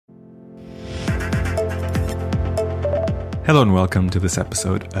Hello and welcome to this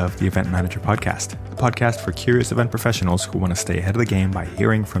episode of the Event Manager Podcast, the podcast for curious event professionals who want to stay ahead of the game by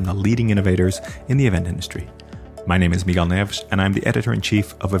hearing from the leading innovators in the event industry. My name is Miguel Neves, and I'm the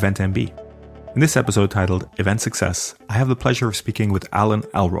editor-in-chief of Event MB. In this episode titled Event Success, I have the pleasure of speaking with Alon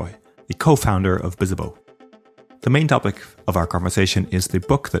Alroy, the co-founder of Bizzabo. The main topic of our conversation is the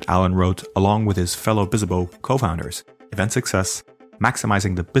book that Alon wrote along with his fellow Bizzabo co-founders, Event Success,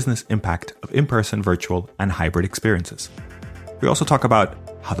 Maximizing the Business Impact of In-Person, Virtual, and Hybrid Experiences. We also talk about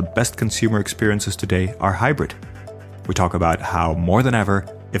how the best consumer experiences today are hybrid. We talk about how, more than ever,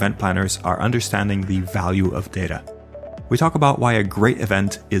 event planners are understanding the value of data. We talk about why a great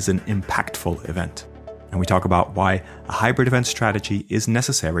event is an impactful event. And we talk about why a hybrid event strategy is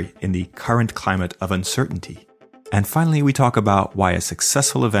necessary in the current climate of uncertainty. And finally, we talk about why a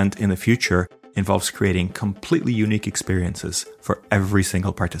successful event in the future involves creating completely unique experiences for every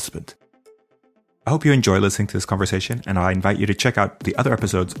single participant. I hope you enjoy listening to this conversation, and I invite you to check out the other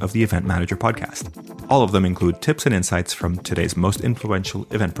episodes of the Event Manager podcast. All of them include tips and insights from today's most influential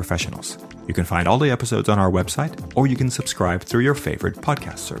event professionals. You can find all the episodes on our website, or you can subscribe through your favorite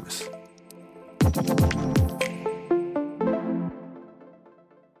podcast service.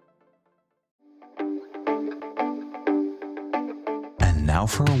 Now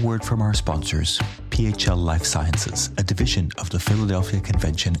for a word from our sponsors, PHL Life Sciences, a division of the Philadelphia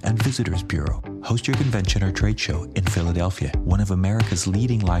Convention and Visitors Bureau. Host your convention or trade show in Philadelphia, one of America's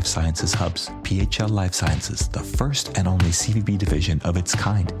leading life sciences hubs. PHL Life Sciences, the first and only CVB division of its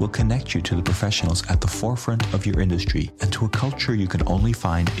kind, will connect you to the professionals at the forefront of your industry and to a culture you can only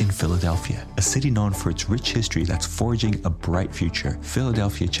find in Philadelphia. A city known for its rich history that's forging a bright future,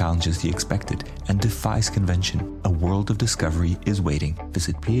 Philadelphia challenges the expected and defies convention. A world of discovery is waiting.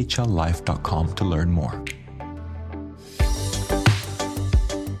 Visit phlife.com to learn more.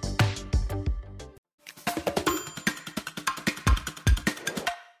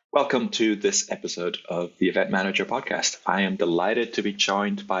 Welcome to this episode of the Event Manager Podcast. I am delighted to be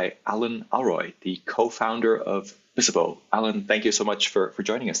joined by Alon Alroy, the co-founder of Bizzabo. Alon, thank you so much for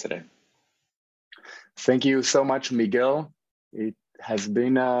joining us today. Thank you so much, Miguel. It has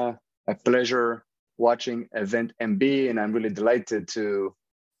been a pleasure watching Event MB, and I'm really delighted to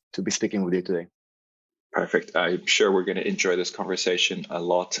be speaking with you today. Perfect. I'm sure we're going to enjoy this conversation a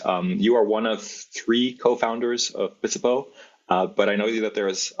lot. You are one of three co-founders of Bizzabo, but I know that there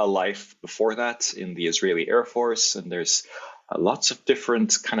is a life before that in the Israeli Air Force, and there's lots of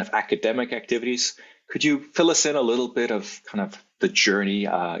different kind of academic activities. Could you fill us in a little bit of kind of the journey,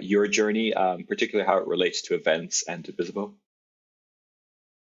 your journey, particularly how it relates to events and to Bizzabo?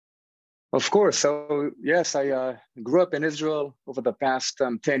 Of course. So, yes, I grew up in Israel. Over the past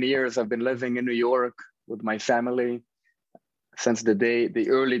 10 years, I've been living in New York with my family since the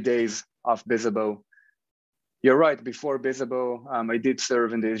early days of Bizzabo. You're right. Before Bizzabo, I did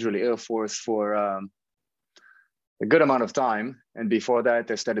serve in the Israeli Air Force for a good amount of time. And before that,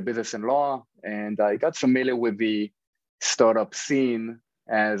 I studied business and law. And I got familiar with the startup scene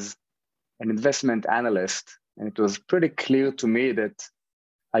as an investment analyst. And it was pretty clear to me that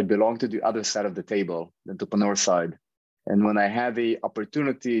I belong to the other side of the table, the entrepreneur side. And when I had the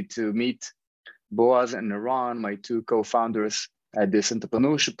opportunity to meet Boaz and Naran, my two co-founders, at this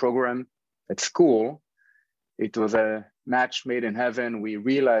entrepreneurship program at school, it was a match made in heaven. We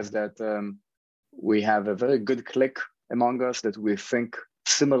realized that we have a very good click among us, that we think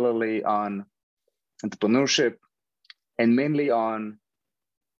similarly on entrepreneurship and mainly on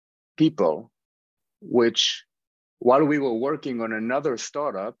people, which while we were working on another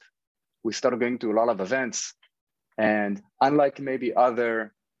startup, we started going to a lot of events. And unlike maybe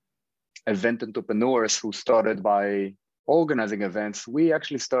other event entrepreneurs who started by organizing events, we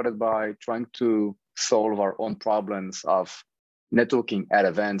actually started by trying to solve our own problems of networking at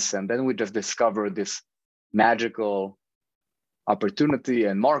events. And then we just discovered this magical opportunity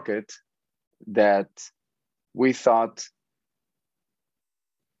and market that we thought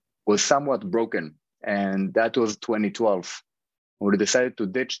was somewhat broken. And that was 2012. We decided to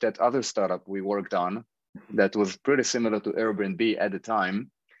ditch that other startup we worked on that was pretty similar to Airbnb at the time,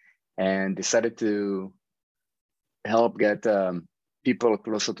 and decided to help get people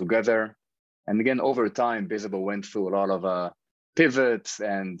closer together. And again, over time, Bizzabo went through a lot of pivots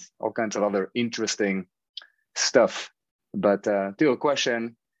and all kinds of other interesting stuff. But to your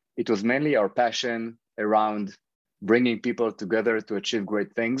question, it was mainly our passion around bringing people together to achieve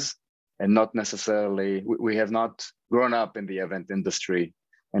great things. And not necessarily, we have not grown up in the event industry.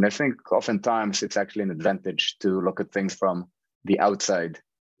 And I think oftentimes it's actually an advantage to look at things from the outside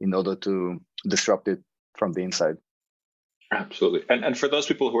in order to disrupt it from the inside. Absolutely. And for those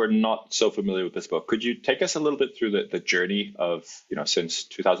people who are not so familiar with this book, could you take us a little bit through the journey of, since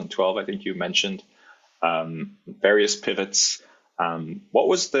 2012, I think you mentioned, various pivots. What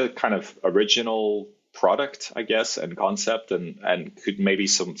was the kind of original product, I guess, and concept, and could maybe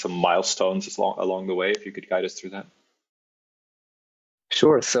some milestones along the way, if you could guide us through that?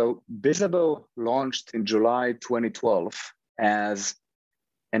 Sure. So Bizzabo launched in July 2012 as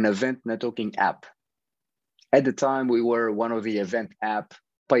an event networking app. At the time, we were one of the event app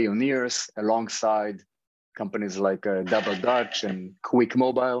pioneers alongside companies like Double Dutch and Quick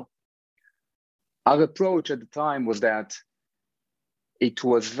Mobile. Our approach at the time was that it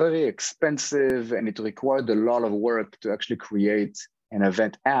was very expensive and it required a lot of work to actually create an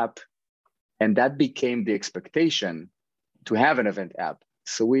event app. And that became the expectation to have an event app.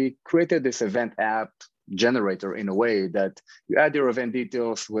 So we created this event app generator in a way that you add your event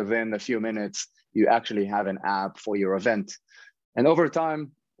details within a few minutes, you actually have an app for your event. And over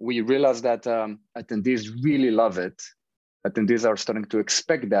time, we realized that attendees really love it. Attendees are starting to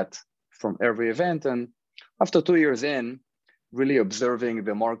expect that from every event. And after 2 years in, really observing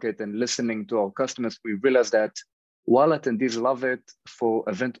the market and listening to our customers, we realized that while attendees love it, for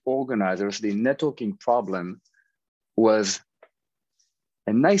event organizers, the networking problem was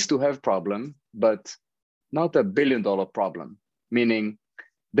a nice to have problem, but not $1 billion problem, meaning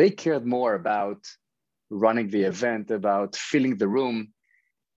they cared more about running the event, about filling the room.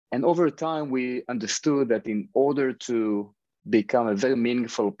 And over time, we understood that in order to become a very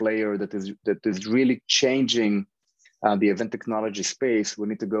meaningful player that is really changing the event technology space, we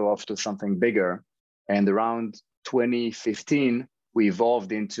need to go after something bigger. And around 2015, we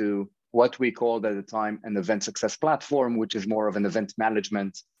evolved into what we called at the time an event success platform, which is more of an event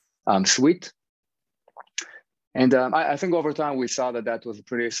management suite. And I think over time, we saw that was a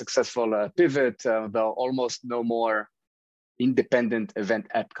pretty successful pivot. There are almost no more independent event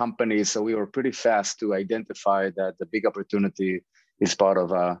app companies. So we were pretty fast to identify that the big opportunity is part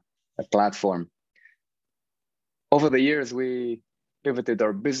of a platform. Over the years, we pivoted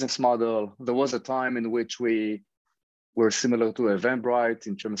our business model. There was a time in which we were similar to Eventbrite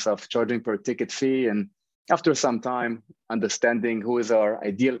in terms of charging per ticket fee. And after some time, understanding who is our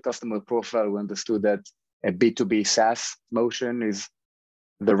ideal customer profile, we understood that a B2B SaaS motion is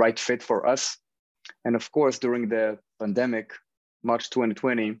the right fit for us. And of course, during the pandemic, March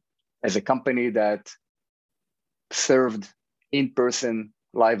 2020, as a company that served in-person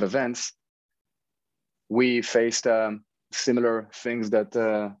live events, we faced similar things that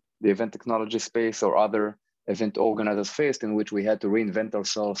the event technology space or other event organizers faced, in which we had to reinvent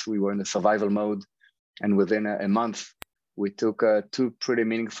ourselves. We were in a survival mode. And within a month, we took 2 pretty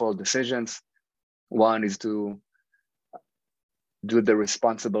meaningful decisions. One is to do the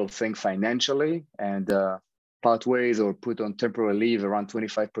responsible thing financially and part ways or put on temporary leave around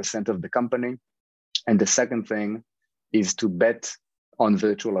 25% of the company. And the second thing is to bet on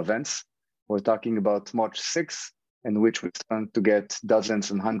virtual events. We're talking about March 6th, in which we start to get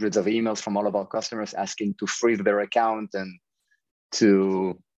dozens and hundreds of emails from all of our customers asking to freeze their account and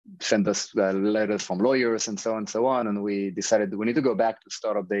to send us letters from lawyers and so on and so on. And we decided we need to go back to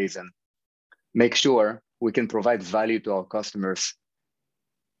startup days and make sure we can provide value to our customers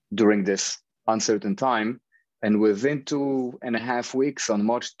during this uncertain time. And within 2.5 weeks, on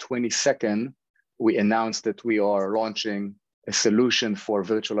March 22nd, we announced that we are launching a solution for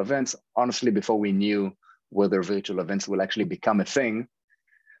virtual events, honestly, before we knew whether virtual events will actually become a thing.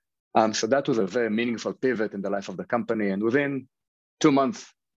 So that was a very meaningful pivot in the life of the company. And within 2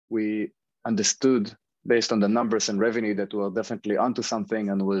 months, we understood, based on the numbers and revenue, that we were definitely onto something,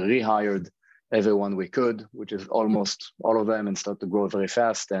 and we rehired everyone we could, which is almost all of them, and started to grow very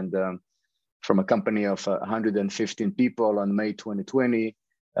fast. And from a company of 115 people on May 2020,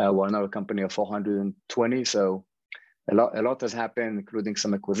 we're now a company of 420. So a lot has happened, including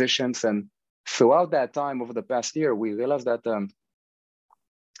some acquisitions. And throughout that time, over the past year, we realized that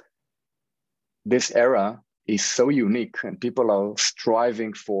this era is so unique, and people are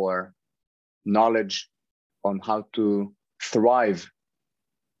striving for knowledge on how to thrive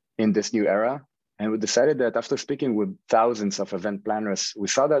in this new era. And we decided that after speaking with thousands of event planners, we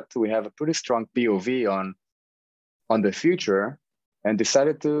saw that we have a pretty strong POV on the future, and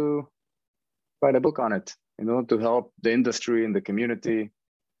decided to write a book on it in order to help the industry and the community.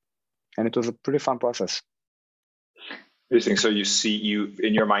 And it was a pretty fun process. Interesting. So you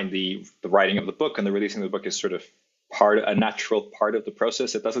in your mind, the writing of the book and the releasing of the book is sort of a natural part of the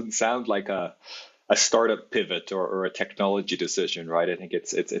process. It doesn't sound like a startup pivot or a technology decision, right? I think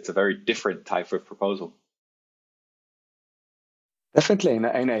it's a very different type of proposal. Definitely,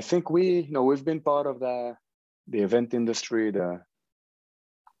 and I think we've been part of the event industry, the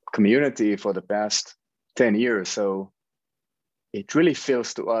community for the past 10 years. So it really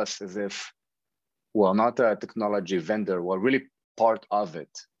feels to us as if we're not a technology vendor, we're really part of it.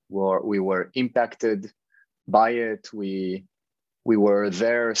 We were impacted by it. We were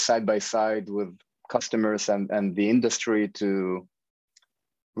there side by side with customers and the industry to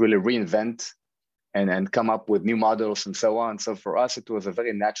really reinvent and come up with new models and so on. So for us, it was a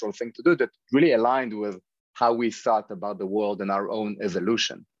very natural thing to do that really aligned with how we thought about the world and our own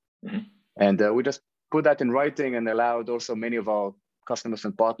evolution. Mm-hmm. And we just put that in writing and allowed also many of our customers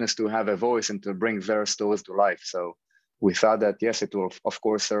and partners to have a voice and to bring their stories to life. So we thought that, yes, it will, of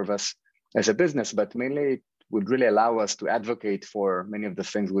course, serve us as a business, but mainly it would really allow us to advocate for many of the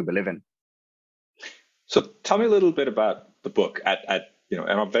things we believe in. So tell me a little bit about the book at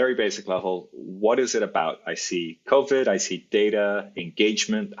a very basic level. What is it about? I see COVID, I see data,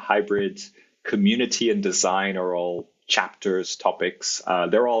 engagement, hybrids, community and design are all chapters, topics.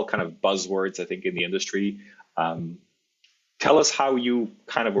 They're all kind of buzzwords, I think, in the industry. Tell us how you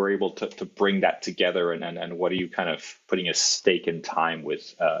kind of were able to bring that together and what are you kind of putting a stake in time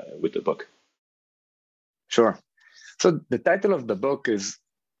with the book? Sure. So the title of the book is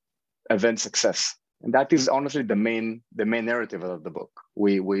Event Success. And that is honestly the main narrative of the book.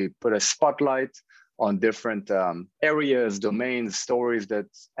 We put a spotlight on different areas, domains, stories that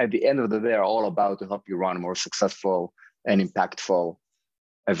at the end of the day are all about to help you run more successful and impactful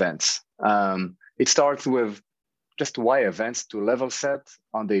events. It starts with just why events, to level set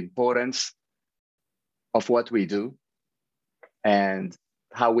on the importance of what we do and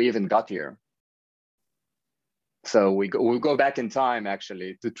how we even got here. So we'll go back in time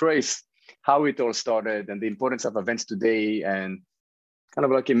actually to trace how it all started and the importance of events today, and kind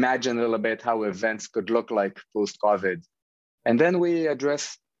of like imagine a little bit how events could look like post-COVID. And then we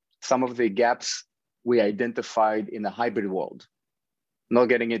address some of the gaps we identified in a hybrid world. Not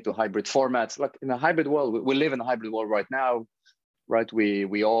getting into hybrid formats. Like in a hybrid world, we live in a hybrid world right now, right?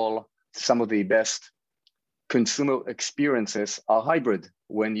 We all, some of the best consumer experiences are hybrid.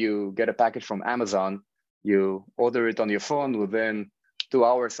 When you get a package from Amazon, you order it on your phone, within 2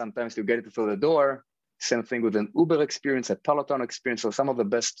 hours, sometimes you get it through the door. Same thing with an Uber experience, a Peloton experience. So some of the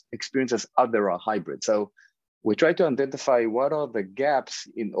best experiences out there are hybrid. So we try to identify what are the gaps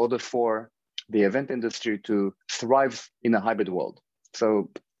in order for the event industry to thrive in a hybrid world. So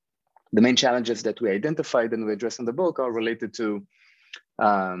the main challenges that we identified and we address in the book are related to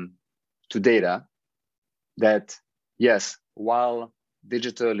data. That, yes, while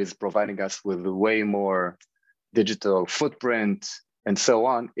digital is providing us with way more digital footprint and so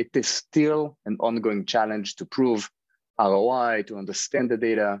on, it is still an ongoing challenge to prove ROI, to understand the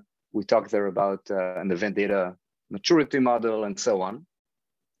data. We talked there about an event data maturity model and so on.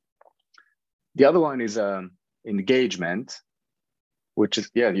 The other one is engagement, which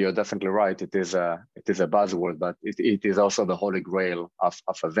is, yeah, you're definitely right. It is a buzzword, but it is also the holy grail of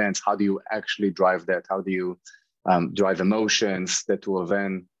events. How do you actually drive that? How do you drive emotions that will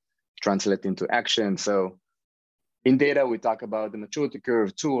then translate into action? So in data, we talk about the maturity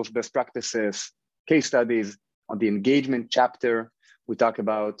curve, tools, best practices, case studies. On the engagement chapter, we talk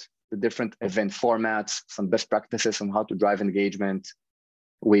about the different event formats, some best practices on how to drive engagement.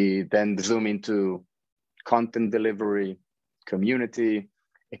 We then zoom into content delivery, community,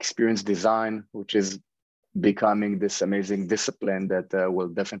 experience design, which is becoming this amazing discipline that will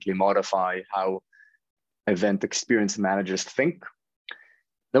definitely modify how event experience managers think.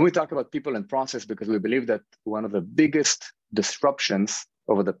 Then we talk about people and process, because we believe that one of the biggest disruptions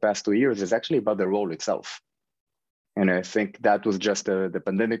over the past 2 years is actually about the role itself. And I think that was just the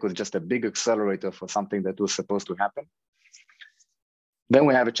pandemic was just a big accelerator for something that was supposed to happen. Then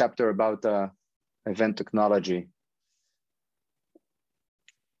we have a chapter about event technology.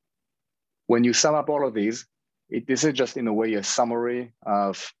 When you sum up all of these, this is just in a way a summary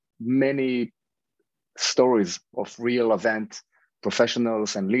of many stories of real event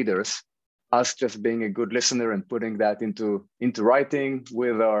professionals and leaders, us just being a good listener and putting that into writing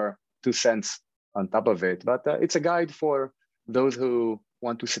with our 2 cents on top of it. But it's a guide for those who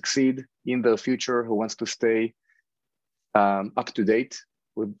want to succeed in the future, who wants to stay up to date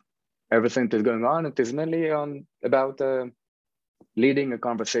with everything that's going on. It is mainly about leading a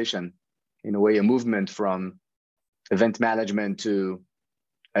conversation, in a way, a movement from event management to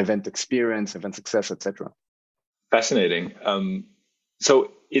event experience, event success, etc. Fascinating.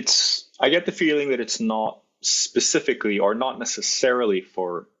 So I get the feeling that it's not specifically or not necessarily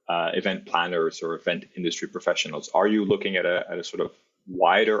for event planners or event industry professionals. Are you looking at a sort of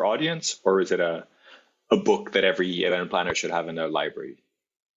wider audience, or is it a book that every event planner should have in their library?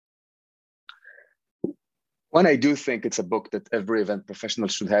 One, I do think it's a book that every event professional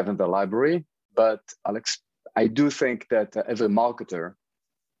should have in their library, but Alex, I do think that every marketer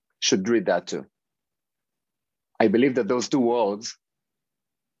should read that too. I believe that those two worlds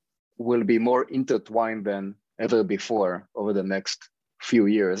will be more intertwined than ever before over the next few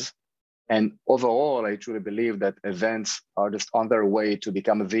years. And overall, I truly believe that events are just on their way to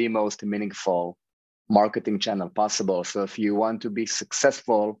become the most meaningful marketing channel possible. So if you want to be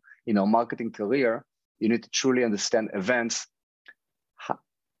successful in a marketing career, you need to truly understand events,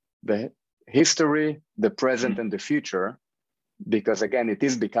 the history, the present, and the future, because again, it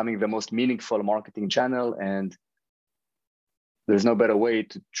is becoming the most meaningful marketing channel, and there's no better way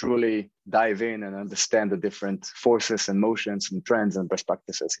to truly dive in and understand the different forces and motions and trends and best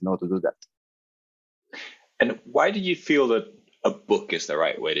practices in order to do that. And why do you feel that a book is the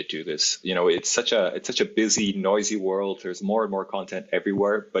right way to do this? You know, it's such a busy, noisy world. There's more and more content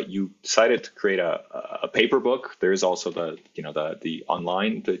everywhere, but you decided to create a paper book. There's also the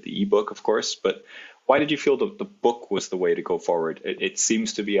online, the ebook, of course. But why did you feel the book was the way to go forward? It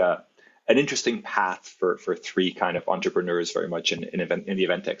seems to be an interesting path for three kind of entrepreneurs, very much in the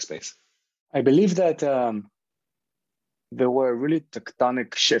event tech space. I believe that there were really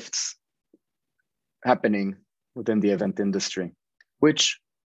tectonic shifts happening within the event industry, which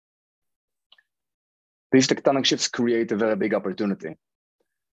these tectonic shifts create a very big opportunity.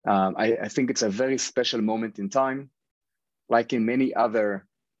 I think it's a very special moment in time. Like in many other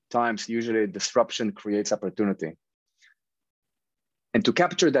times, usually disruption creates opportunity. And to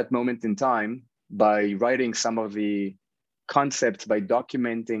capture that moment in time by writing some of the concepts, by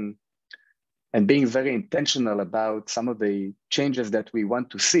documenting and being very intentional about some of the changes that we want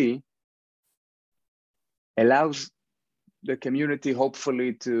to see, allows the community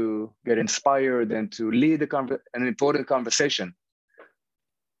hopefully to get inspired and to lead an important conversation.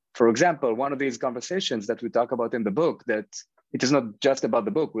 For example, one of these conversations that we talk about in the book, that it is not just about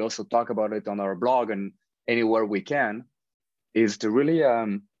the book, we also talk about it on our blog and anywhere we can, is to really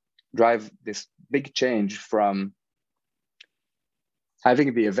drive this big change from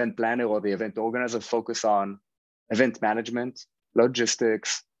having the event planner or the event organizer focus on event management,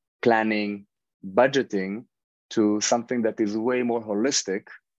 logistics, planning, budgeting, to something that is way more holistic,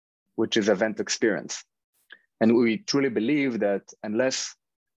 which is event experience. And we truly believe that unless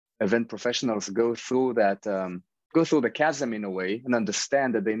event professionals go through the chasm in a way and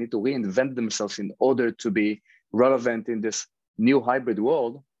understand that they need to reinvent themselves in order to be relevant in this new hybrid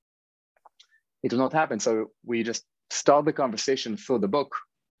world, it will not happen. So we just start the conversation through the book,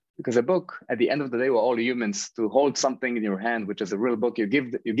 because a book, at the end of the day, we're all humans. To hold something in your hand, which is a real book, you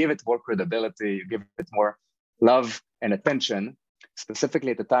give it more credibility, you give it more love and attention,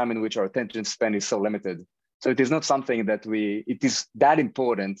 specifically at the time in which our attention span is so limited. So it is not something that it is that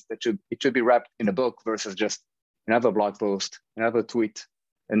important that it should be wrapped in a book versus just another blog post, another tweet,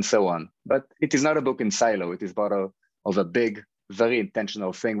 and so on. But it is not a book in silo. It is part of a big, very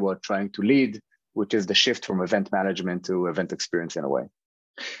intentional thing we're trying to lead, which is the shift from event management to event experience in a way.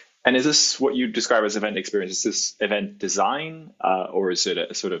 And is this what you describe as event experience? Is this event design, or is it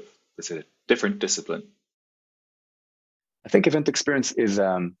a different discipline? I think event experience is,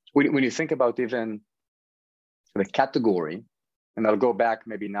 when you think about even the category, and I'll go back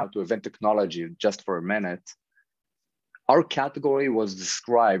maybe now to event technology just for a minute. Our category was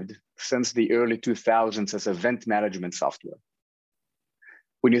described since the early 2000s as event management software.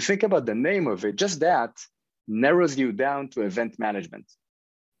 When you think about the name of it, just that narrows you down to event management.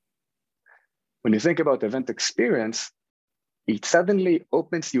 When you think about event experience, it suddenly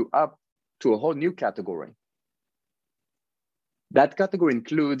opens you up to a whole new category. That category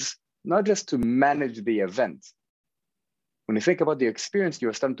includes not just to manage the event. When you think about the experience,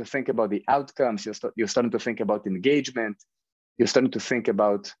 you're starting to think about the outcomes, you're starting to think about engagement, you're starting to think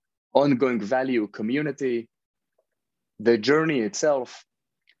about ongoing value, community, the journey itself.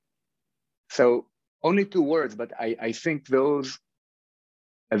 So only two words, but I think those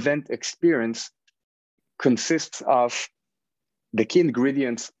event experience consists of the key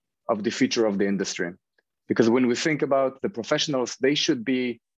ingredients of the future of the industry. Because when we think about the professionals, they should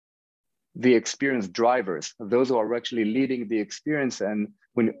be the experience drivers, those who are actually leading the experience. And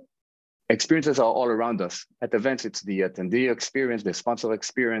when experiences are all around us at events, it's the attendee experience, the sponsor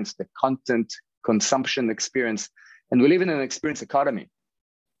experience, the content consumption experience. And we live in an experience economy.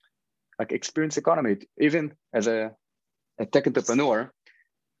 Like experience economy, even as a tech entrepreneur,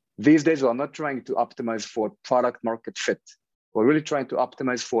 these days we're not trying to optimize for product market fit. We're really trying to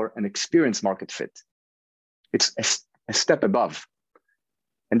optimize for an experience market fit. It's a step above.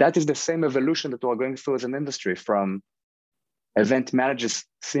 And that is the same evolution that we're going through as an industry, from event managers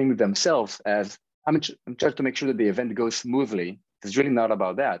seeing themselves as I'm in charge to make sure that the event goes smoothly. It's really not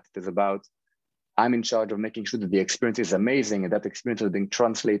about that. It is about I'm in charge of making sure that the experience is amazing and that experience is being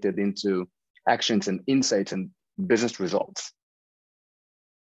translated into actions and insights and business results.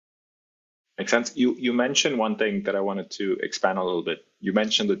 Makes sense. You mentioned one thing that I wanted to expand on a little bit. You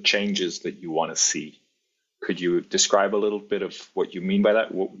mentioned the changes that you want to see. Could you describe a little bit of what you mean by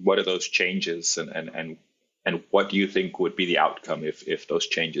that? What are those changes, and what do you think would be the outcome if those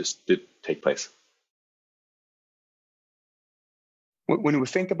changes did take place? When we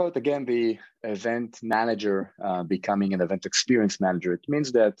think about, again, the event manager becoming an event experience manager, it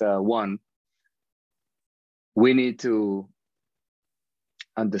means that one, we need to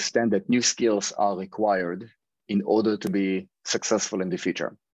understand that new skills are required in order to be successful in the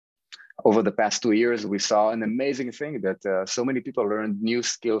future. Over the past 2 years, we saw an amazing thing that so many people learned new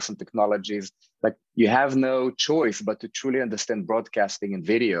skills and technologies. Like, you have no choice but to truly understand broadcasting and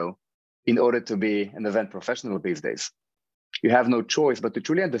video in order to be an event professional these days. You have no choice but to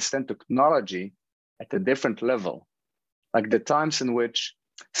truly understand technology at a different level. Like the times in which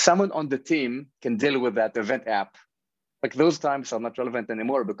someone on the team can deal with that event app, like those times are not relevant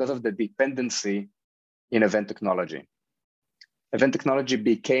anymore because of the dependency in event technology. Event technology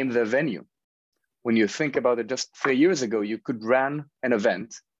became the venue. When you think about it, just 3 years ago, you could run an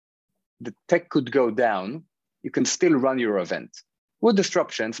event, the tech could go down, you can still run your event with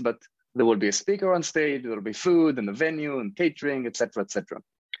disruptions, but there will be a speaker on stage, there will be food and a venue and catering, et cetera, et cetera.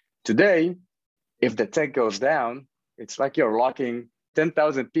 Today, if the tech goes down, it's like you're locking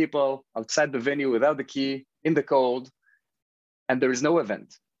 10,000 people outside the venue without the key in the cold, and there is no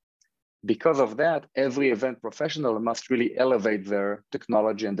event. Because of that, every event professional must really elevate their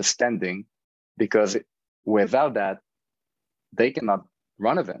technology understanding, because without that, they cannot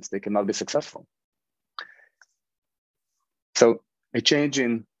run events, they cannot be successful. So a change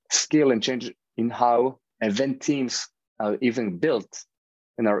in skill and change in how event teams are even built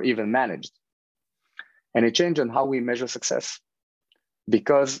and are even managed. And a change in how we measure success.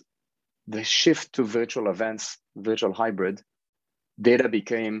 Because the shift to virtual events, virtual hybrid, data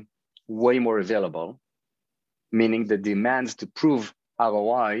became way more available, meaning the demands to prove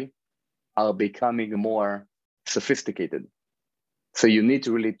ROI are becoming more sophisticated. So you need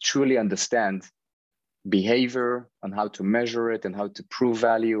to really truly understand behavior and how to measure it and how to prove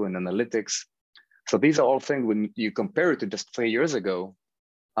value and analytics. So these are all things, when you compare it to just 3 years ago,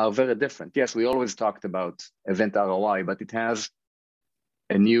 are very different. Yes, we always talked about event ROI, but it has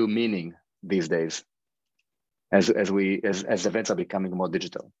a new meaning these days as events are becoming more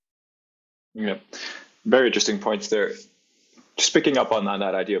digital. Yeah, very interesting points there. Just picking up on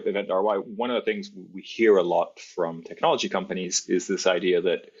that idea of event ROI, one of the things we hear a lot from technology companies is this idea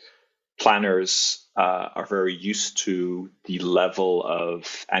that planners are very used to the level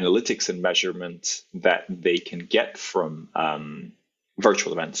of analytics and measurement that they can get from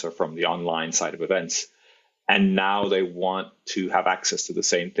virtual events or from the online side of events. And now they want to have access to the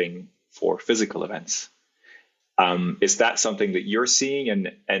same thing for physical events. Is that something that you're seeing?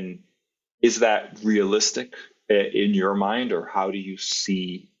 And is that realistic in your mind, or how do you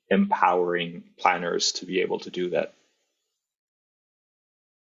see empowering planners to be able to do that?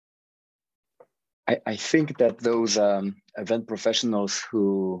 I think that those event professionals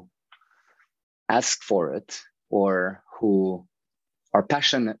who ask for it, or who are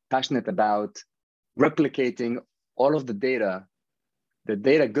passionate about replicating all of the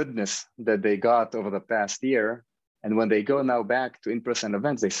data goodness that they got over the past year, and when they go now back to in-person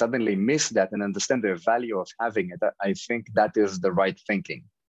events, they suddenly miss that and understand the value of having it. I think that is the right thinking.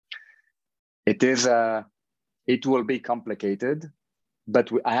 It will be complicated,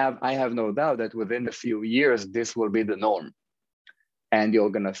 but I have no doubt that within a few years, this will be the norm. And you're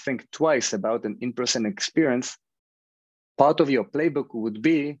going to think twice about an in-person experience. Part of your playbook would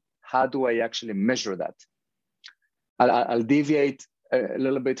be, how do I actually measure that? I'll deviate a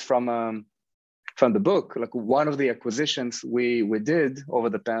little bit from the book. Like, one of the acquisitions we did over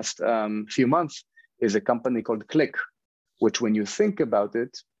the past few months is a company called Click, which, when you think about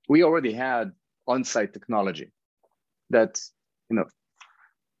it, we already had on-site technology that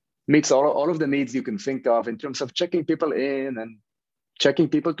meets all of the needs you can think of in terms of checking people in and checking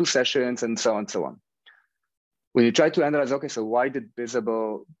people to sessions and so on and so on. When you try to analyze, okay, so why did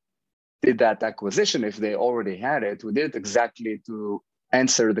Bizzabo did that acquisition if they already had it? We did it exactly to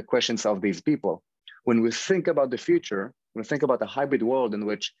answer the questions of these people. When we think about the future, when we think about a hybrid world in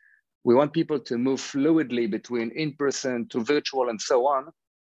which we want people to move fluidly between in-person to virtual and so on,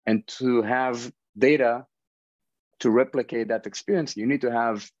 and to have data to replicate that experience, you need to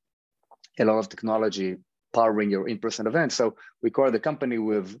have a lot of technology powering your in-person events. So we acquired the company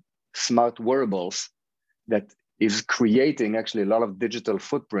with smart wearables that is creating actually a lot of digital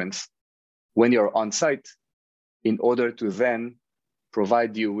footprints when you're on site in order to then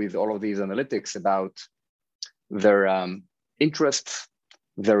provide you with all of these analytics about their interests,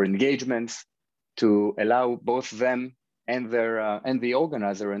 their engagements, to allow both them and their and the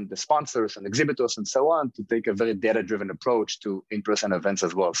organizer and the sponsors and exhibitors and so on to take a very data-driven approach to in-person events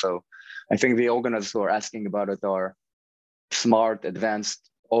as well. So I think the organizers who are asking about it are smart, advanced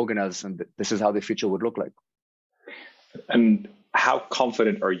organizers, and this is how the future would look like. And how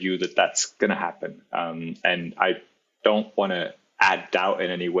confident are you that that's going to happen? And I don't want to add doubt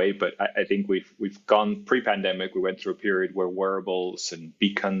in any way, but I think we've gone pre-pandemic. We went through a period where wearables and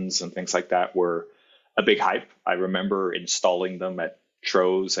beacons and things like that were a big hype. I remember installing them at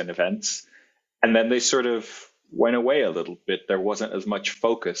shows and events, and then they sort of went away a little bit. There wasn't as much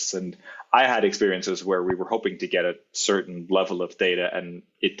focus, and I had experiences where we were hoping to get a certain level of data and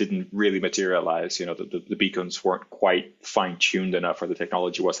it didn't really materialize. You know, the beacons weren't quite fine-tuned enough, or the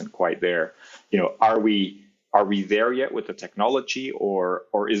technology wasn't quite there. You know, are we there yet with the technology, or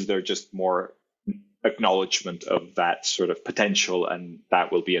is there just more acknowledgement of that sort of potential and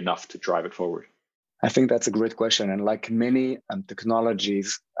that will be enough to drive it forward? I think that's a great question. And like many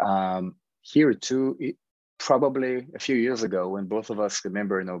technologies, here too, probably a few years ago when both of us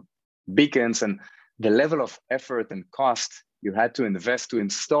remember, beacons and the level of effort and cost you had to invest to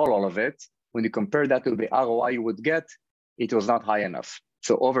install all of it, when you compare that to the ROI you would get, it was not high enough.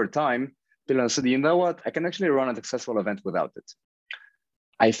 So over time, people said, you know what, I can actually run a successful event without it.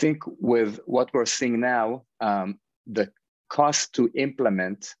 I think with what we're seeing now, the cost to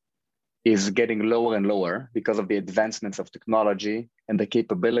implement is getting lower and lower because of the advancements of technology and the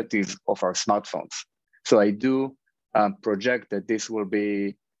capabilities of our smartphones. So I do project that this will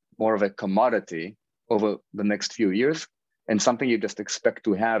be more of a commodity over the next few years, and something you just expect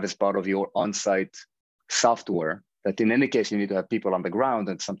to have as part of your on-site software, that in any case, you need to have people on the ground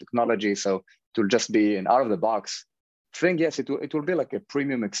and some technology. So it will just be an out-of-the-box thing. Yes, it will be like a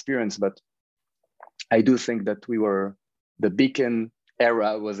premium experience, but I do think that the beacon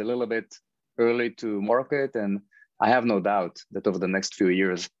era was a little bit early to market, and I have no doubt that over the next few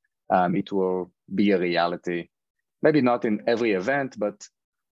years, it will be a reality. Maybe not in every event, but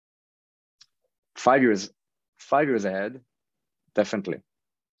 5 years ahead, definitely.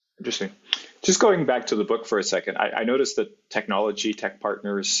 Interesting. Just going back to the book for a second, I noticed that tech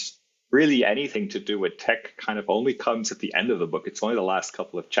partners, really anything to do with tech, kind of only comes at the end of the book. It's only the last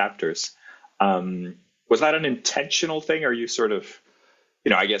couple of chapters. Was that an intentional thing? Or you sort of,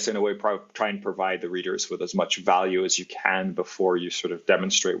 I guess in a way, try and provide the readers with as much value as you can before you sort of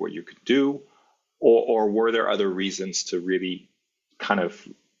demonstrate what you could do? Or were there other reasons to really kind of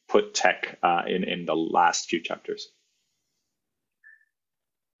put tech in the last few chapters?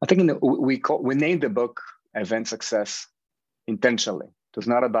 I think we named the book Event Success intentionally. It was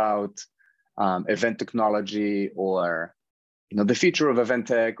not about event technology or the future of event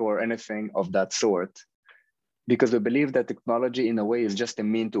tech or anything of that sort, because we believe that technology in a way is just a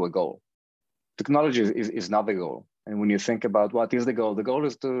mean to a goal. Technology is not the goal. And when you think about what is the goal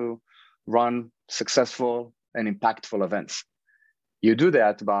is to run successful and impactful events. You do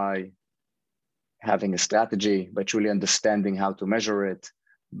that by having a strategy, by truly understanding how to measure it,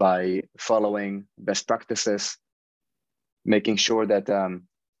 by following best practices, making sure that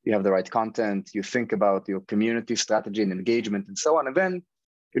you have the right content, you think about your community strategy and engagement and so on. And then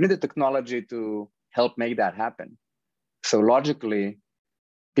you need the technology to help make that happen. So logically,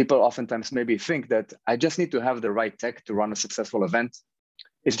 people oftentimes maybe think that I just need to have the right tech to run a successful event.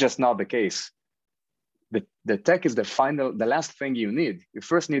 It's just not the case. The tech is the last thing you need. You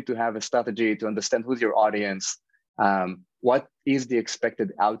first need to have a strategy to understand who's your audience, what is the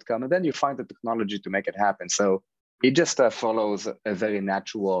expected outcome, and then you find the technology to make it happen. So it just follows a very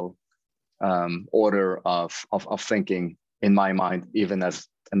natural order of thinking in my mind, even as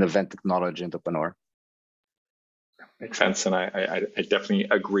an event technology entrepreneur. Makes sense, and I definitely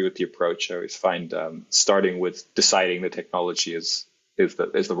agree with the approach. I always find starting with deciding the technology is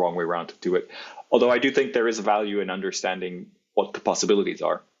the wrong way around to do it. Although I do think there is value in understanding what the possibilities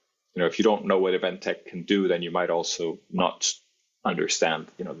are. If you don't know what event tech can do, then you might also not understand,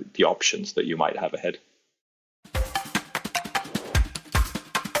 the options that you might have ahead.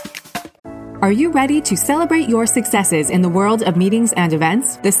 Are you ready to celebrate your successes in the world of meetings and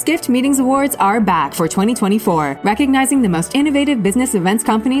events? The Skift Meetings Awards are back for 2024, recognizing the most innovative business events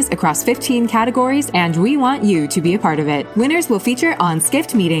companies across 15 categories, and we want you to be a part of it. Winners will feature on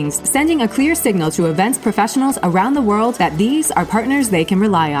Skift Meetings, sending a clear signal to events professionals around the world that these are partners they can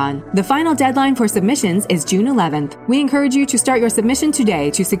rely on. The final deadline for submissions is June 11th. We encourage you to start your submission today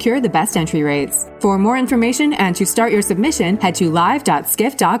to secure the best entry rates. For more information and to start your submission, head to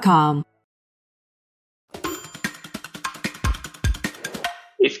live.skift.com.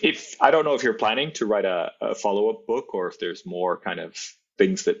 If I don't know if you're planning to write a follow-up book or if there's more kind of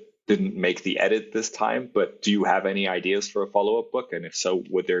things that didn't make the edit this time, but do you have any ideas for a follow-up book? And if so,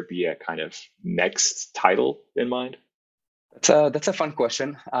 would there be a kind of next title in mind? That's a fun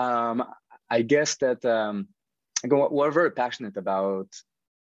question. I guess that we're very passionate about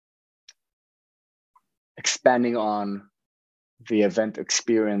expanding on the event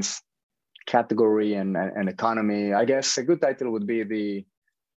experience category and economy. I guess a good title would be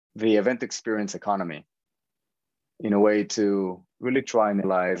the event experience economy, in a way to really try and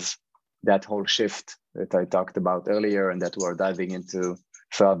analyze that whole shift that I talked about earlier and that we're diving into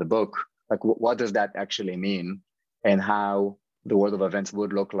throughout the book. Like, what does that actually mean, and how the world of events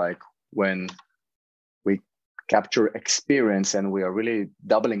would look like when we capture experience and we are really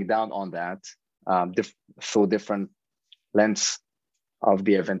doubling down on that through different lens of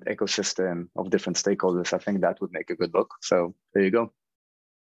the event ecosystem of different stakeholders. I think that would make a good book. So there you go.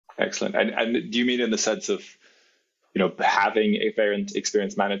 Excellent. And do you mean in the sense of, having event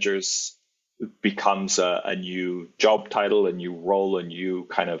experience managers becomes a new job title, a new role, a new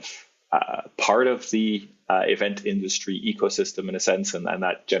kind of part of the event industry ecosystem in a sense, and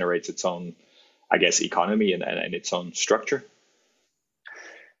that generates its own, I guess, economy and its own structure?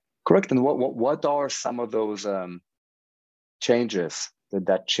 Correct. And what are some of those changes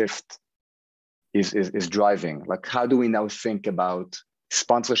that shift is driving? Like, how do we now think about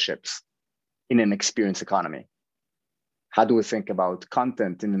sponsorships in an experience economy? How do we think about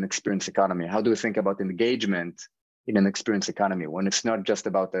content in an experience economy? How do we think about engagement in an experience economy when it's not just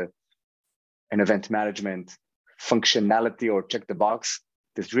about an event management functionality or check the box?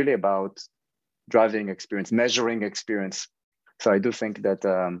 It's really about driving experience, measuring experience. So I do think that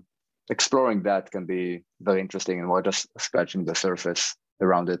exploring that can be very interesting, and we're just scratching the surface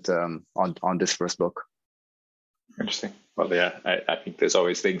around it on this first book. Interesting. Well, yeah, I think there's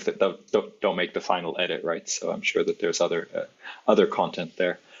always things that don't make the final edit, right? So I'm sure that there's other content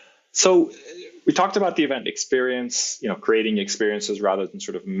there. So we talked about the event experience, creating experiences rather than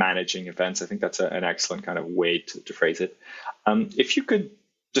sort of managing events. I think that's an excellent kind of way to phrase it. If you could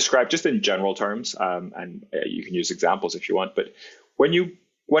describe just in general terms, and you can use examples if you want, but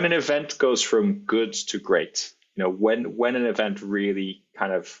when an event goes from good to great, when an event really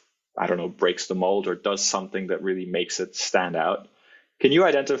kind of, breaks the mold or does something that really makes it stand out, can you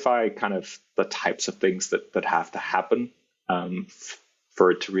identify kind of the types of things that have to happen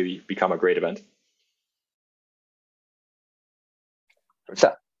for it to really become a great event?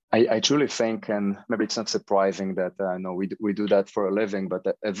 So I truly think, and maybe it's not surprising that we do that for a living, but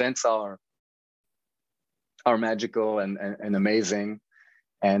the events are magical and amazing,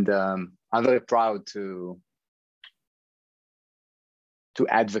 and I'm very proud to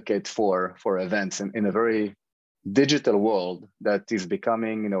advocate for events in a very digital world that is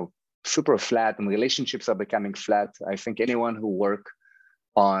becoming super flat, and relationships are becoming flat. I think anyone who work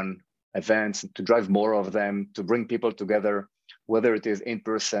on events to drive more of them, to bring people together, whether it is in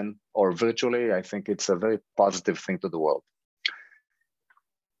person or virtually, I think it's a very positive thing to the world.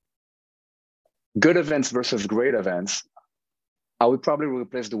 Good events versus great events, I would probably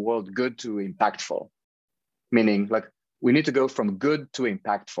replace the word good to impactful, meaning like we need to go from good to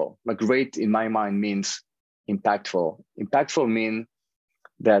impactful. Like great in my mind means impactful. Impactful mean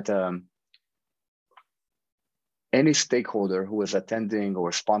that any stakeholder who is attending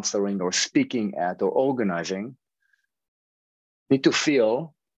or sponsoring or speaking at or organizing need to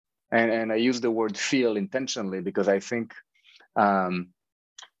feel, and I use the word feel intentionally because I think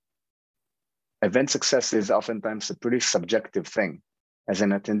event success is oftentimes a pretty subjective thing. As an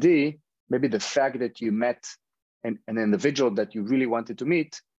attendee, maybe the fact that you met an individual that you really wanted to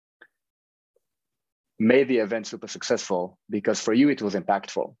meet made the event super successful because for you it was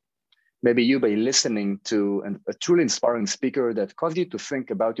impactful. Maybe you, by listening to a truly inspiring speaker that caused you to think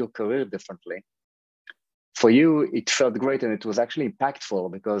about your career differently, for you it felt great and it was actually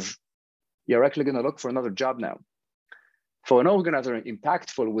impactful because you're actually going to look for another job now. For an organizer,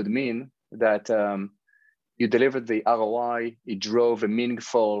 impactful would mean that you delivered the ROI, it drove a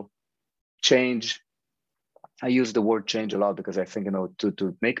meaningful change. I use the word change a lot because I think,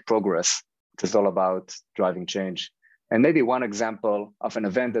 to make progress, It's all about driving change. And maybe one example of an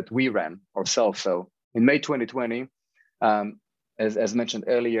event that we ran ourselves. So in May 2020, as mentioned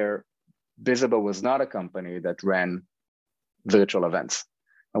earlier, Visible was not a company that ran virtual events.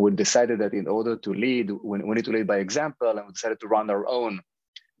 And we decided that in order to lead, we need to lead by example, and we decided to run our own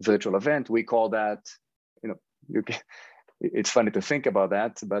virtual event. We call that, it's funny to think about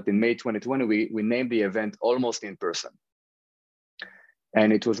that, but in May 2020, we named the event Almost in Person.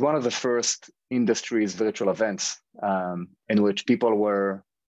 And it was one of the first industry's virtual events in which people were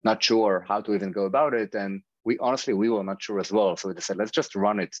not sure how to even go about it. And we were not sure as well. So we decided, let's just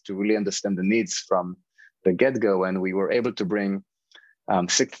run it to really understand the needs from the get-go. And we were able to bring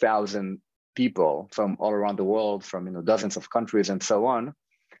 6,000 people from all around the world, from dozens of countries and so on.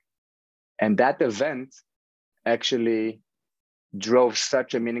 And that event actually drove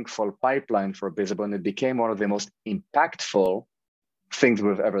such a meaningful pipeline for Visible, and it became one of the most impactful things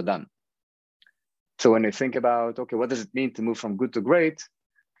we've ever done. So when you think about, okay, what does it mean to move from good to great?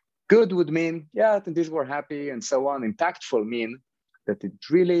 Good would mean, yeah, attendees were happy and so on. Impactful mean that it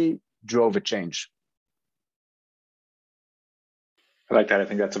really drove a change. I like that. I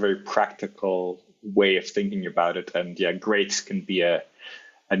think that's a very practical way of thinking about it. And yeah, great can be a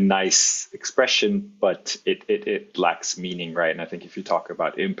nice expression, but it lacks meaning, right? And I think if you talk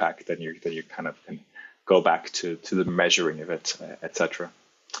about impact, then you kind of can go back to the measuring of it, etc.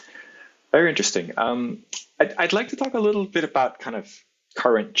 Very interesting. I'd like to talk a little bit about kind of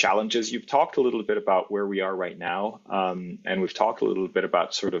current challenges. You've talked a little bit about where we are right now, and we've talked a little bit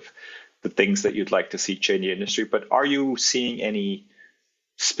about sort of the things that you'd like to see change the industry. But are you seeing any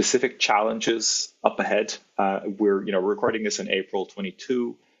specific challenges up ahead? We're recording this in April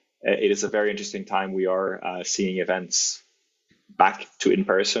 22. It is a very interesting time. We are seeing events back to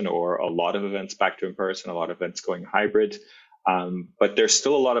in-person, or a lot of events back to in-person, a lot of events going hybrid. But there's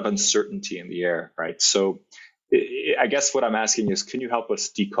still a lot of uncertainty in the air, right? So I guess what I'm asking is, can you help us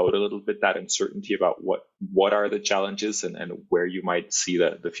decode a little bit that uncertainty about what are the challenges and where you might see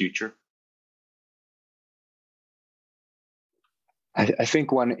the future? I think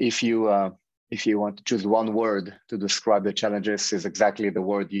if you want to choose one word to describe the challenges, is exactly the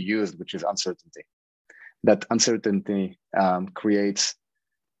word you used, which is uncertainty. That uncertainty creates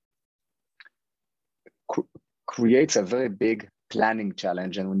a very big planning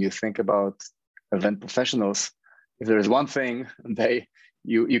challenge. And when you think about event professionals, if there is one thing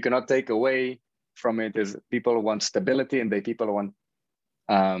you cannot take away from it, is people want stability, and people want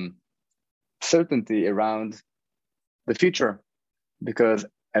certainty around the future, because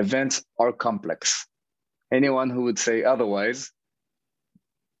events are complex. Anyone who would say otherwise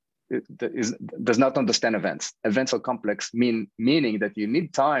does not understand events. Events are complex, meaning that you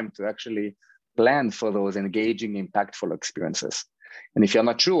need time to actually plan for those engaging, impactful experiences. And if you're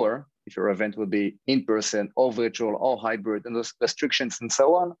not sure if your event will be in person or virtual or hybrid, and those restrictions and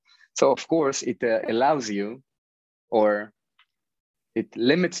so on, so of course it allows you, or it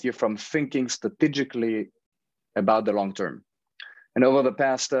limits you from thinking strategically about the long term. And over the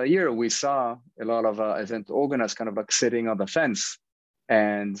past year, we saw a lot of event organizers kind of like sitting on the fence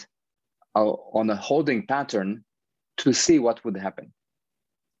and on a holding pattern to see what would happen.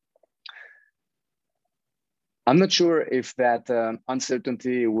 I'm not sure if that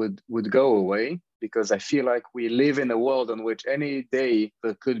uncertainty would go away, because I feel like we live in a world in which any day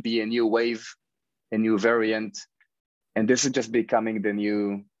there could be a new wave, a new variant, and this is just becoming the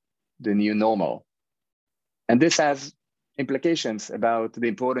new normal. And this has implications about the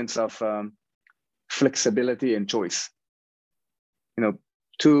importance of flexibility and choice.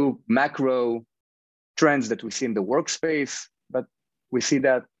 Two macro trends that we see in the workspace, but we see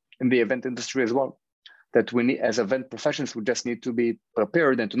that in the event industry as well. That we need, as event professionals, we just need to be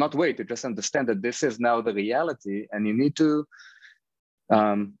prepared and to not wait, to just understand that this is now the reality, and you need to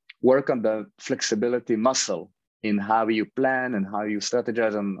work on the flexibility muscle in how you plan and how you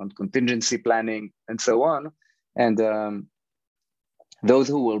strategize on contingency planning and so on. And those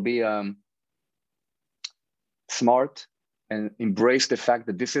who will be smart and embrace the fact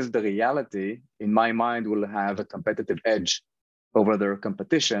that this is the reality, in my mind, will have a competitive edge over their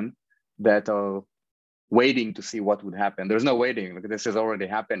competition that are waiting to see what would happen. There's no waiting. Look, this is already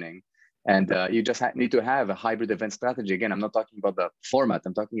happening. And you just need to have a hybrid event strategy. Again, I'm not talking about the format.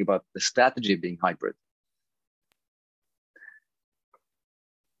 I'm talking about the strategy being hybrid.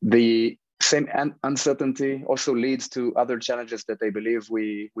 The same uncertainty also leads to other challenges that I believe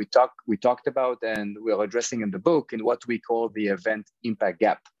we talked about and we are addressing in the book, in what we call the event impact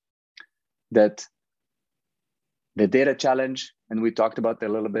gap. That the data challenge, and we talked about a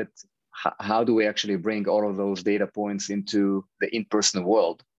little bit, how do we actually bring all of those data points into the in-person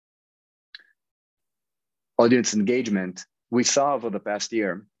world? audience engagement, we saw over the past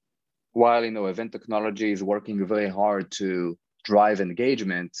year, while event technology is working very hard to drive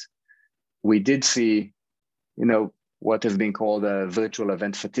engagement, we did see what has been called a virtual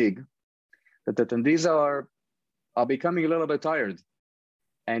event fatigue, that attendees are becoming a little bit tired,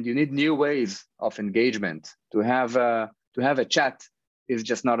 and you need new ways of engagement. To have a chat is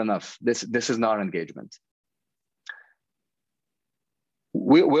just not enough. This is not engagement.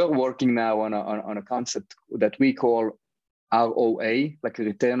 We're working now on a concept that we call ROA, like a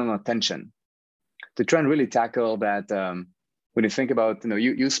return on attention, to try and really tackle that. When you think about,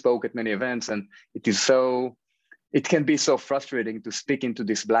 you spoke at many events, and it can be so frustrating to speak into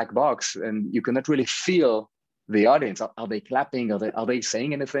this black box, and you cannot really feel the audience. Are they clapping? Are they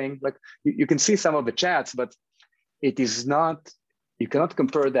saying anything? Like you can see some of the chats, but it is not. You cannot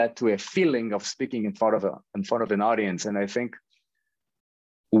compare that to a feeling of speaking in front of an audience. And I think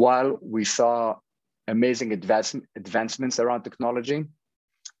while we saw amazing advancements around technology,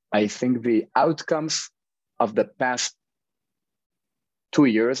 I think the outcomes of the past 2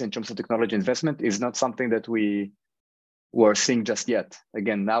 years in terms of technology investment is not something that we were seeing just yet.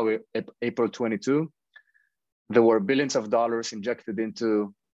 Again, now April 22, there were billions of dollars injected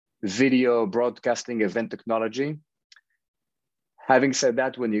into video broadcasting event technology. Having said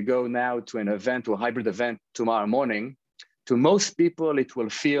that, when you go now to an event or a hybrid event tomorrow morning, to most people, it will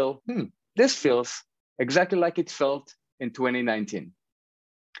feel, this feels exactly like it felt in 2019.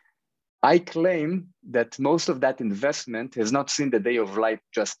 I claim that most of that investment has not seen the day of light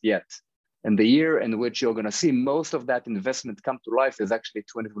just yet. And the year in which you're going to see most of that investment come to life is actually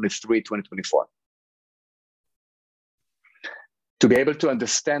 2023, 2024. To be able to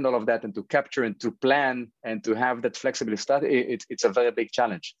understand all of that and to capture and to plan and to have that flexibility start, it's a very big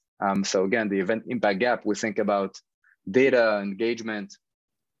challenge. So again, the event impact gap, we think about data, engagement,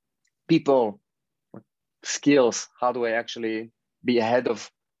 people, skills. How do I actually be ahead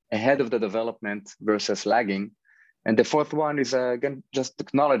of the development versus lagging? And the fourth one is, again, just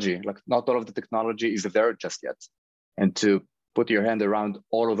technology. Like not all of the technology is there just yet. And to put your hand around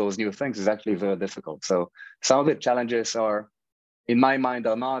all of those new things is actually very difficult. So some of the challenges are, in my mind,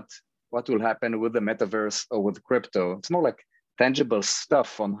 are not what will happen with the metaverse or with crypto. It's more like tangible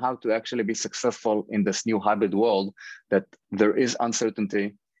stuff on how to actually be successful in this new hybrid world, that there is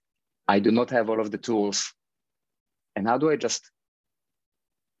uncertainty. I do not have all of the tools. And how do I just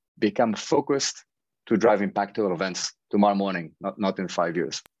become focused to drive impactful events tomorrow morning, not in 5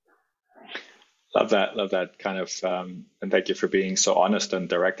 years? Love that kind of, and thank you for being so honest and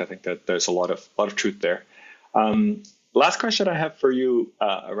direct. I think that there's a lot of truth there. Last question I have for you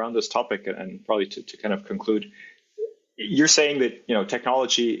around this topic, and probably to kind of conclude, you're saying that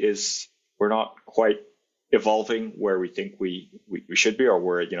technology we're not quite evolving where we think we should be, or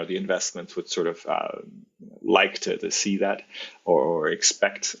where the investments would sort of like to see that or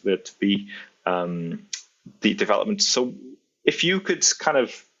expect that to be the development. So if you could kind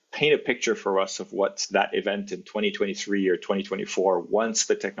of paint a picture for us of what that event in 2023 or 2024, once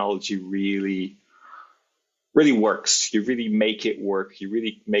the technology really works, you really make it work, you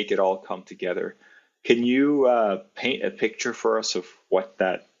really make it all come together. Can you paint a picture for us of what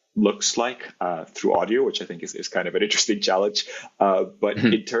that looks like through audio, which I think is kind of an interesting challenge, but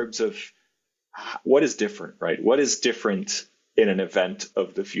in terms of what is different, right? What is different in an event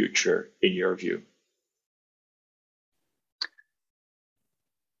of the future, in your view?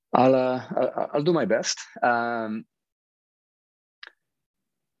 I'll do my best.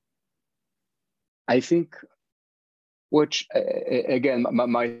 I think, which again,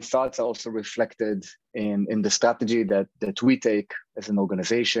 my thoughts are also reflected in the strategy that we take as an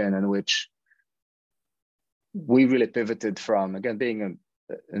organization, in which we really pivoted from, again, being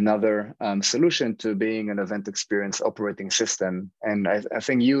another solution to being an event experience operating system. And I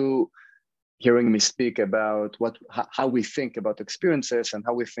think you hearing me speak about how we think about experiences and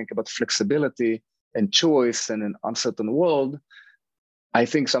how we think about flexibility and choice in an uncertain world, I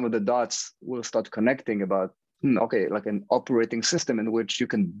think some of the dots will start connecting about, okay, like an operating system in which you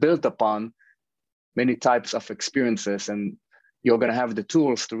can build upon many types of experiences, and you're going to have the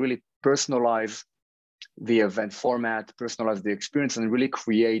tools to really personalize the event format, personalize the experience, and really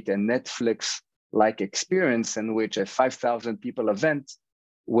create a Netflix-like experience in which a 5,000 people event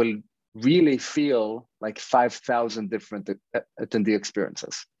will really feel like 5,000 different attendee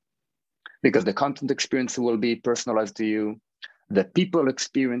experiences. Because the content experience will be personalized to you, the people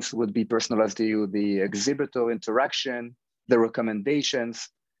experience would be personalized to you, the exhibitor interaction, the recommendations.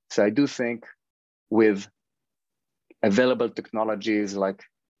 So I do think with available technologies like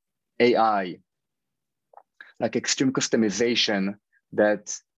AI, like extreme customization,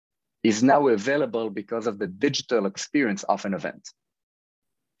 that is now available because of the digital experience of an event.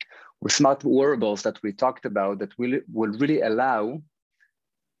 With smart wearables that we talked about that will really allow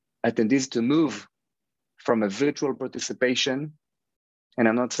attendees to move from a virtual participation, and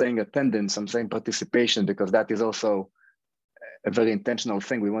I'm not saying attendance, I'm saying participation, because that is also a very intentional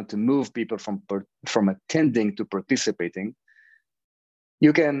thing. We want to move people from attending to participating.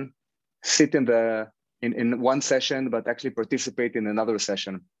 You can sit in one session, but actually participate in another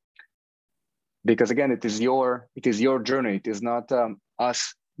session. Because again, it is your journey. It is not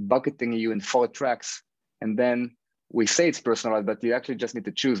us bucketing you in 4 tracks, and then we say it's personalized, but you actually just need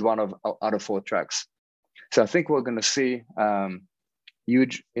to choose one out of 4 tracks. So I think we're going to see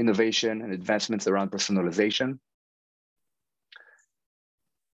huge innovation and advancements around personalization.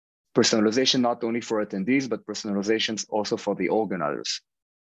 Personalization not only for attendees, but personalizations also for the organizers.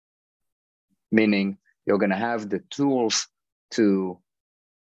 Meaning you're going to have the tools to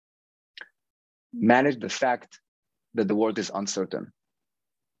manage the fact that the world is uncertain.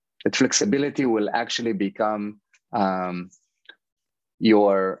 That flexibility will actually become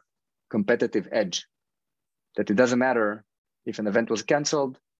your competitive edge. That it doesn't matter if an event was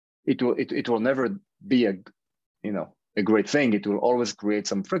canceled, it will never be a great thing. It will always create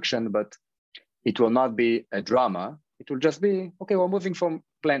some friction, but it will not be a drama. It will just be, okay, we're moving from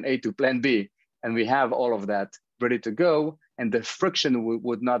plan A to plan B, and we have all of that ready to go, and the friction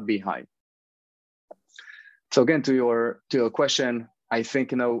would not be high. So again, to your question, I think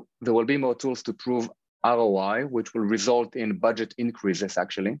there will be more tools to prove ROI, which will result in budget increases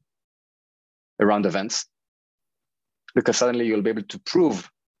actually around events, because suddenly you'll be able to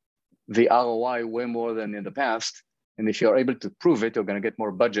prove the ROI way more than in the past. And if you're able to prove it, you're going to get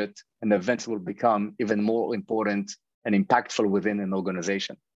more budget, and events will become even more important and impactful within an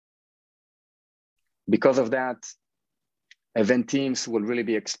organization. Because of that, event teams will really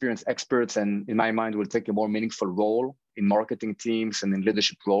be experienced experts, and in my mind, will take a more meaningful role in marketing teams and in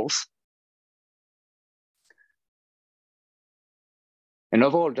leadership roles. And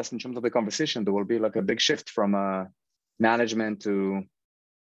overall, just in terms of the conversation, there will be like a big shift from management to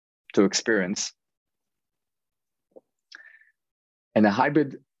experience. And a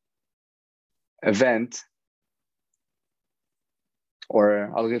hybrid event,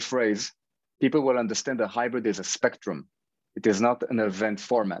 or I'll rephrase, people will understand that hybrid is a spectrum. It is not an event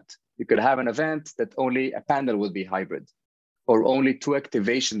format. You could have an event that only a panel will be hybrid, or only 2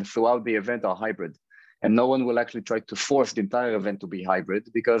 activations throughout the event are hybrid. And no one will actually try to force the entire event to be hybrid,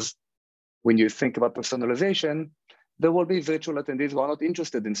 because when you think about personalization, there will be virtual attendees who are not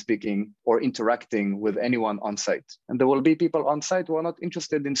interested in speaking or interacting with anyone on site. And there will be people on site who are not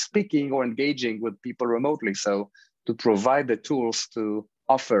interested in speaking or engaging with people remotely. So to provide the tools to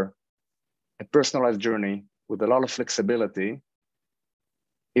offer a personalized journey with a lot of flexibility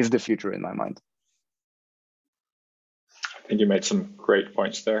is the future in my mind. I think you made some great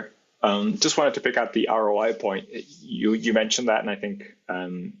points there. Just wanted to pick out the ROI point. You mentioned that, and I think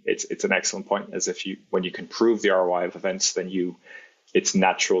it's an excellent point. As if when you can prove the ROI of events, then it's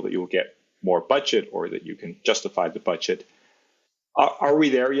natural that you will get more budget, or that you can justify the budget. Are we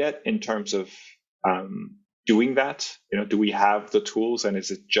there yet in terms of doing that? Do we have the tools, and is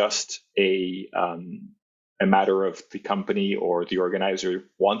it just a matter of the company or the organizer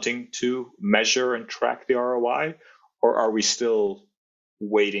wanting to measure and track the ROI, or are we still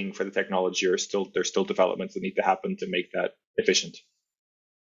waiting for the technology, or there's still developments that need to happen to make that efficient?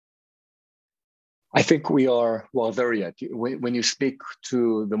 I think we are there yet. When you speak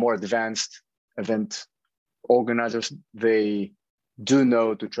to the more advanced event organizers, they do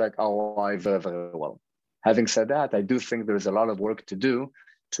know to track ROI very, very well. Having said that, I do think there's a lot of work to do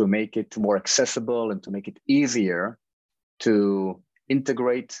to make it more accessible and to make it easier to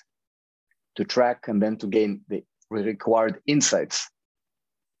integrate, to track, and then to gain the required insights.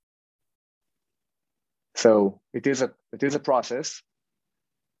 So it is a process.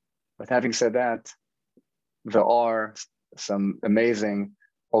 But having said that, there are some amazing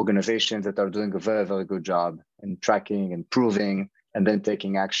organizations that are doing a very, very good job in tracking and proving and then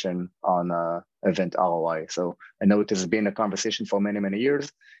taking action on event ROI. So I know it has been a conversation for many, many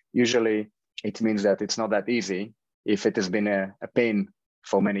years. Usually it means that it's not that easy if it has been a pain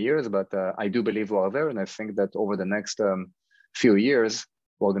for many years, but I do believe we are there. And I think that over the next few years,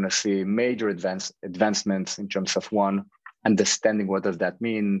 we're going to see major advancements in terms of one, understanding what does that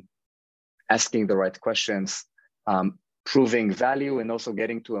mean, asking the right questions, proving value, and also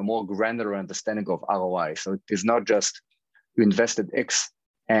getting to a more granular understanding of ROI. So it is not just you invested X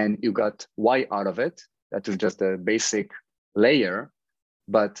and you got Y out of it. That is just a basic layer,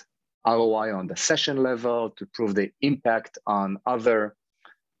 but ROI on the session level to prove the impact on other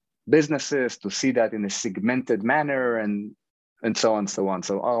businesses to see that in a segmented manner and so on, so on.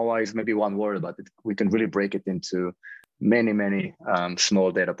 So ROI is maybe one word, but we can really break it into many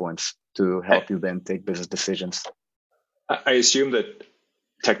small data points to help you then take business decisions. I assume that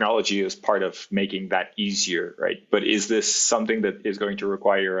technology is part of making that easier, right? But is this something that is going to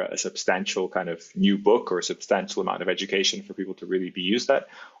require a substantial kind of new book or a substantial amount of education for people to really be used at?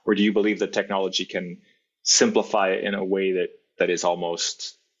 Or do you believe that technology can simplify it in a way that is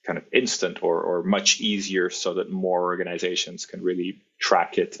almost kind of instant or much easier so that more organizations can really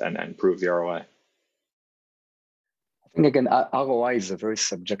track it and prove the ROI? I think, again, ROI is a very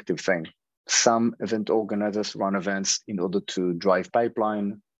subjective thing. Some event organizers run events in order to drive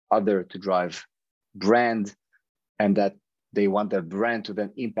pipeline, other to drive brand, and that they want their brand to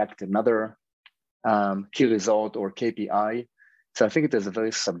then impact another key result or KPI. So I think it is a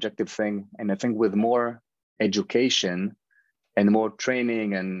very subjective thing. And I think with more education and more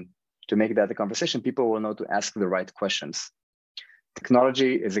training and to make that a conversation, people will know to ask the right questions.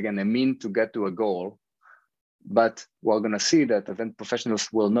 Technology is, again, a mean to get to a goal. But we're going to see that event professionals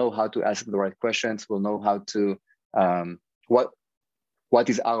will know how to ask the right questions, will know how to, what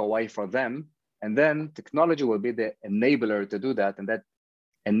is ROI for them. And then technology will be the enabler to do that. And that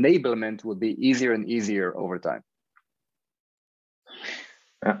enablement will be easier and easier over time.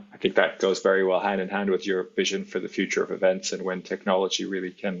 Yeah, I think that goes very well hand in hand with your vision for the future of events and when technology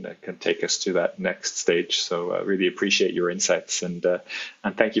really can take us to that next stage. So I really appreciate your insights and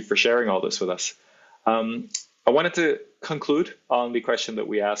thank you for sharing all this with us. I wanted to conclude on the question that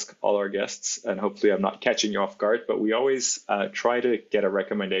we ask all our guests, and hopefully I'm not catching you off guard, but we always try to get a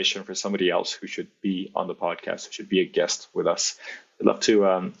recommendation for somebody else who should be on the podcast, who should be a guest with us. I'd love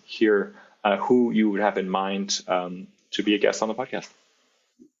to hear who you would have in mind to be a guest on the podcast.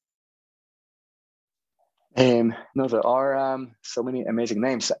 No, there are so many amazing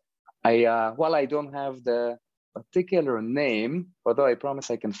names. While I don't have the particular name, although I promise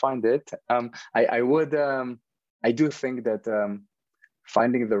I can find it, I do think that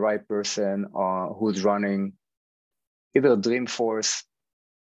finding the right person who's running either Dreamforce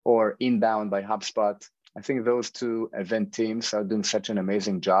or Inbound by HubSpot, I think those two event teams are doing such an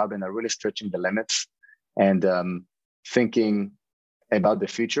amazing job and are really stretching the limits and thinking about the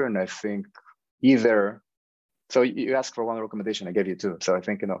future. And I think so you asked for one recommendation, I gave you two. So I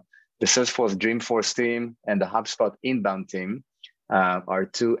think, the Salesforce Dreamforce team and the HubSpot Inbound team are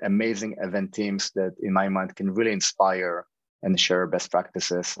two amazing event teams that, in my mind, can really inspire and share best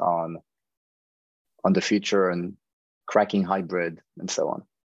practices on the future and cracking hybrid and so on.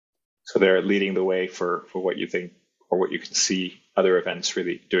 So they're leading the way for what you think or what you can see other events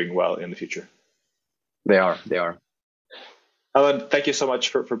really doing well in the future. They are. Alon, thank you so much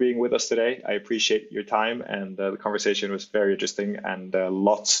for being with us today. I appreciate your time, and the conversation was very interesting and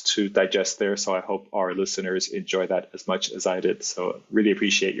lots to digest there. So I hope our listeners enjoy that as much as I did. So really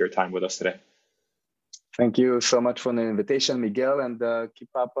appreciate your time with us today. Thank you so much for the invitation, Miguel, and keep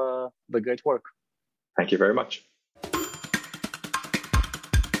up the great work. Thank you very much.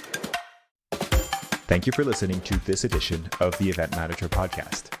 Thank you for listening to this edition of the Event Manager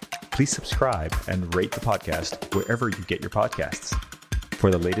Podcast. Please subscribe and rate the podcast wherever you get your podcasts.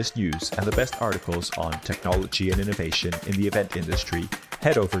 For the latest news and the best articles on technology and innovation in the event industry,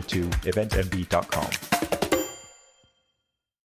 head over to eventmb.com.